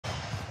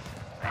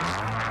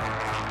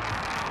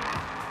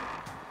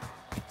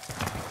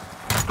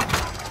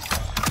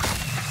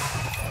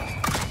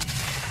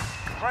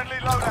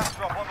Friendly loadout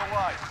drop on the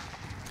way.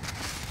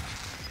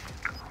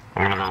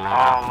 I'm gonna go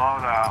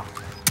loadout.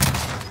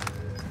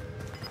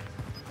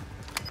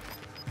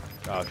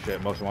 Oh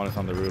shit, most wanted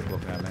on the roof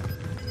looking at me.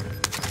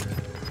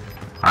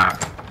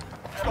 Alright.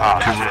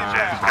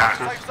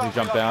 He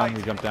jumped down,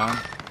 he jumped down.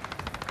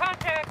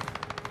 Contact!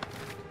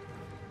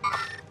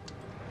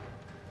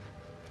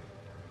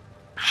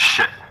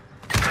 Shit.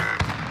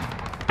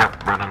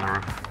 Yep, right on the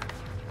roof.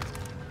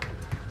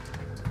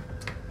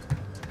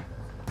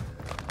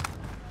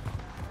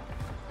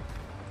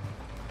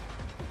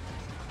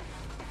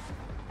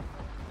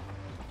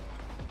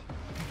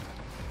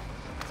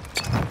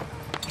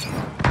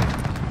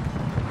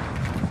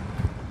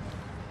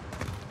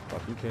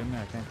 Fuck, you kidding me?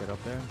 I can't get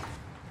up there.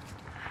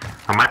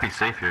 I might be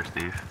safe here,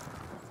 Steve.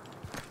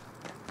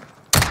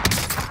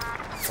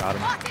 Got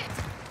him.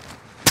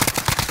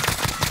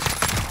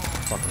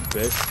 Fucking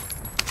bitch.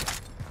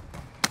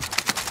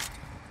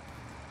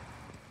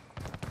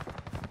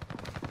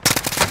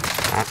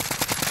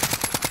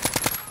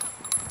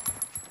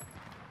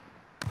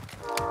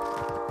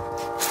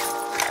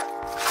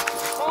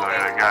 Oh, I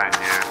got a guy in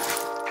here.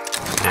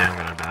 Yeah, I'm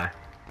gonna die.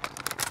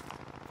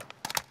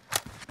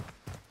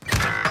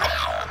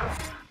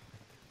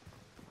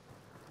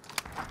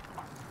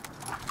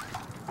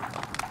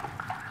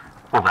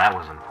 Well, that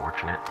was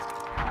unfortunate.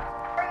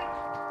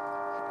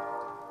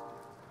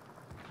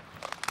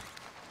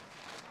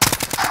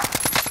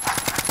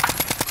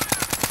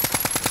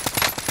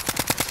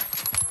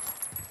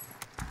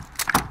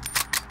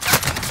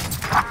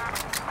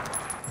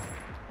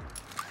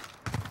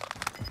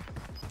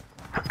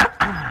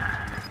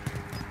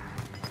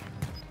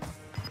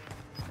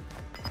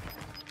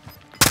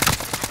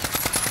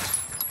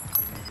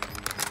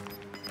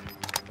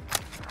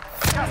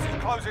 Gas is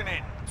closing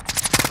in.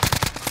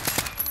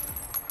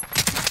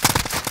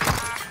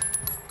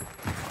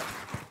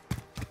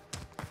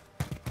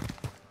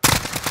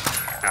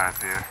 Guys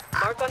here.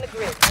 Mark on the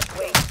grid.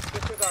 Wait.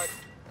 Disregard.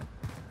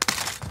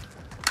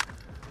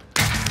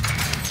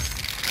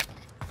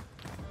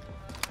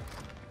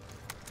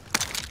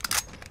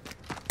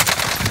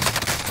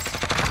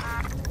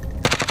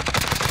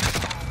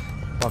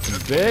 Fucking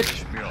bitch.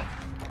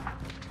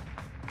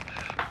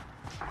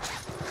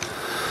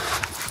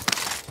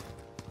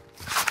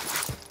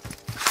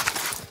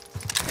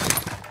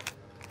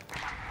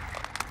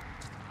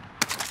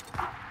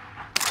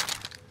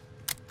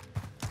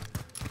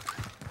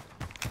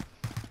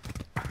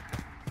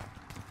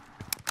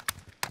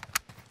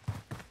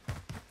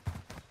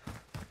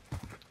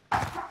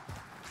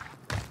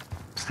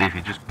 Steve,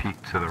 he just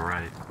peeked to the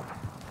right.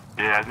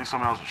 Yeah, I think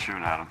someone else was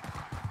shooting at him.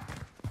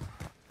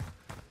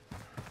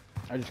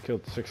 I just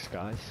killed 6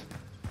 guys.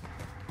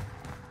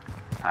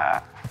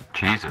 Ah,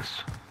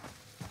 Jesus.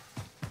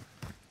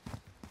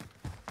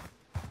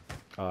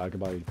 I can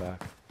buy these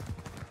back.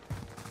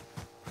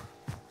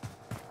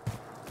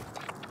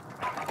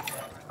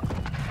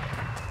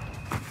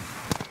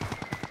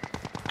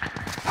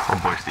 Oh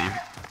boy, Steve.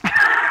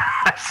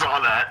 I saw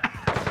that.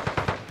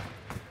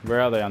 Where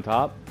are they? On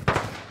top?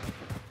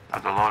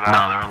 at the loadout.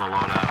 No, they're on the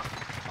loadout.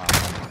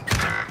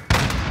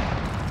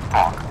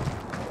 Fuck.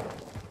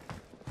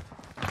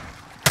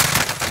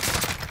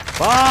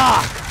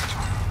 Fuck!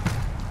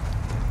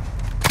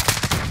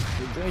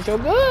 You're doing so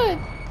good!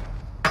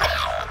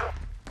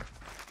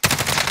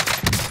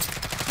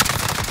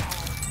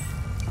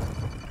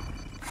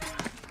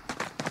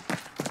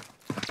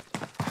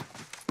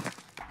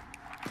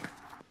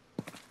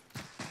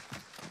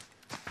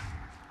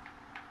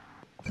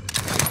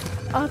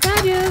 Oh,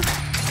 got you.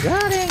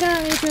 God ain't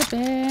got me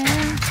tripping.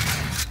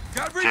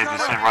 Jay,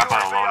 just sitting right by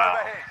the loadout.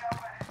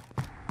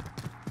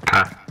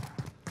 Okay.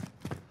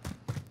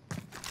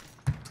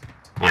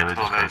 Yeah, they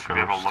Still there, just should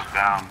be able to look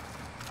down.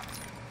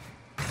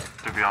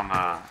 To be on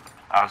the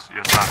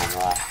your side of the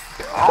wall.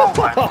 Oh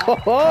my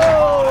lord.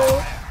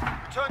 Oh!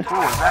 Who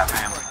was that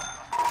man?